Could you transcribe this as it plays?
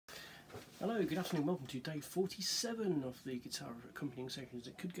Hello, good afternoon, welcome to day 47 of the guitar accompanying sections.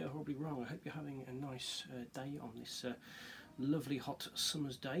 It could go horribly wrong. I hope you're having a nice day on this lovely hot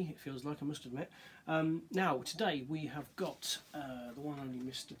summer's day, it feels like, I must admit. Now, today we have got the one and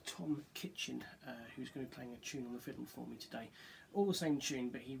only Mr. Tom Kitchin, who's going to be playing a tune on the fiddle for me today. All the same tune,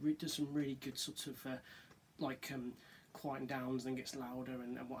 but he does some really good sort of quiet downs, then gets louder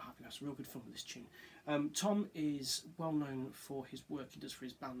and what have you. That's real good fun with this tune. Tom is well known for his work he does for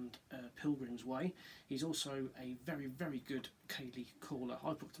his band Pilgrims Way. He's also a very, very good ceilidh caller.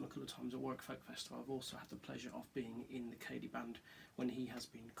 I've booked him a couple of times at Warwick Folk Festival. I've also had the pleasure of being in the ceilidh band when he has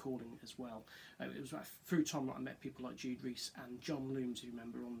been calling as well. It was through Tom that I met people like Jude Rees and Jon Loomes, who you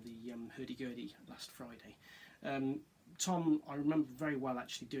remember on the hurdy-gurdy last Friday. Tom, I remember very well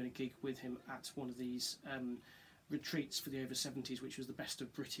actually doing a gig with him at one of these retreats for the over 70s, which was the best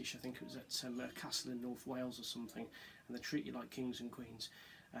of British. I think it was at a castle in North Wales or something, and they treat you like kings and queens.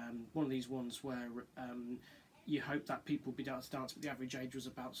 One of these ones where you hope that people would be able to dance, but the average age was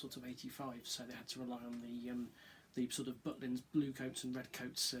about sort of 85, so they had to rely on the sort of Butlins, blue coats and red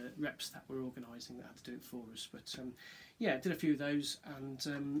coats reps that were organising that had to do it for us. But yeah, did a few of those,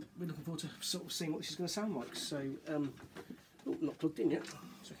 and we're looking forward to sort of seeing what this is going to sound like. So, oh, not plugged in yet.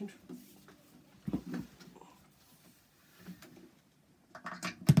 A second.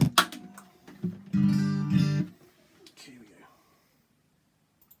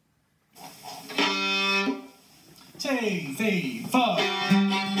 Two, three, four.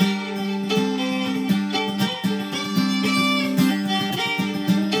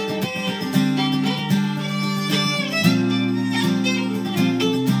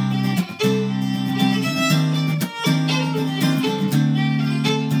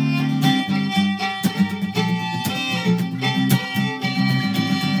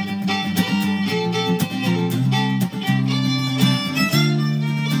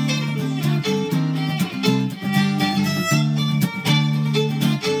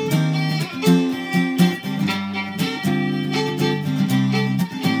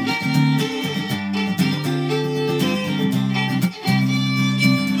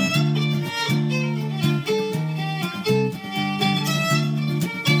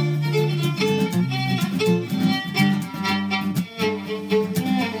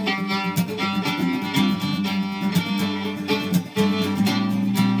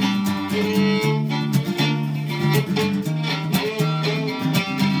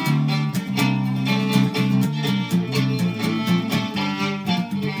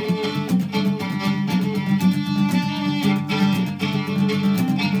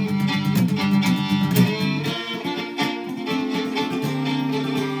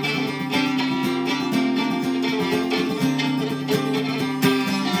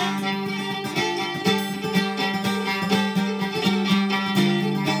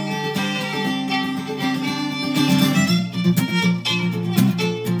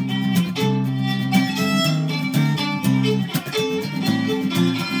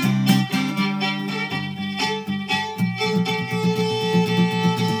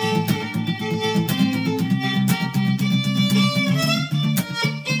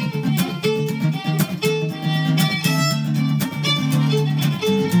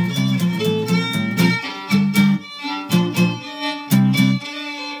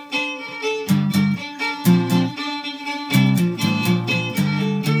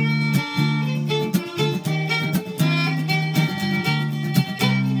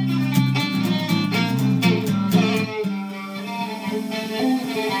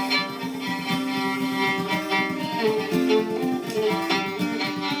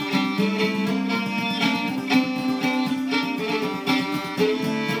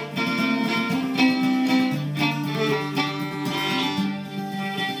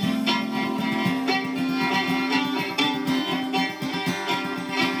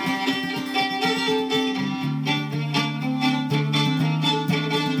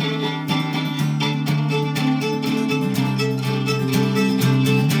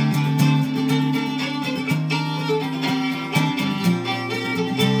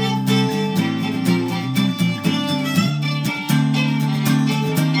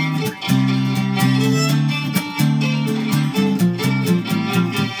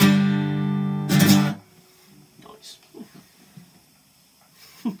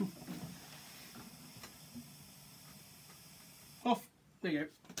 Off. There you go.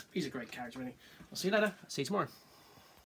 He's a great character, isn't he? I'll see you later. See you tomorrow.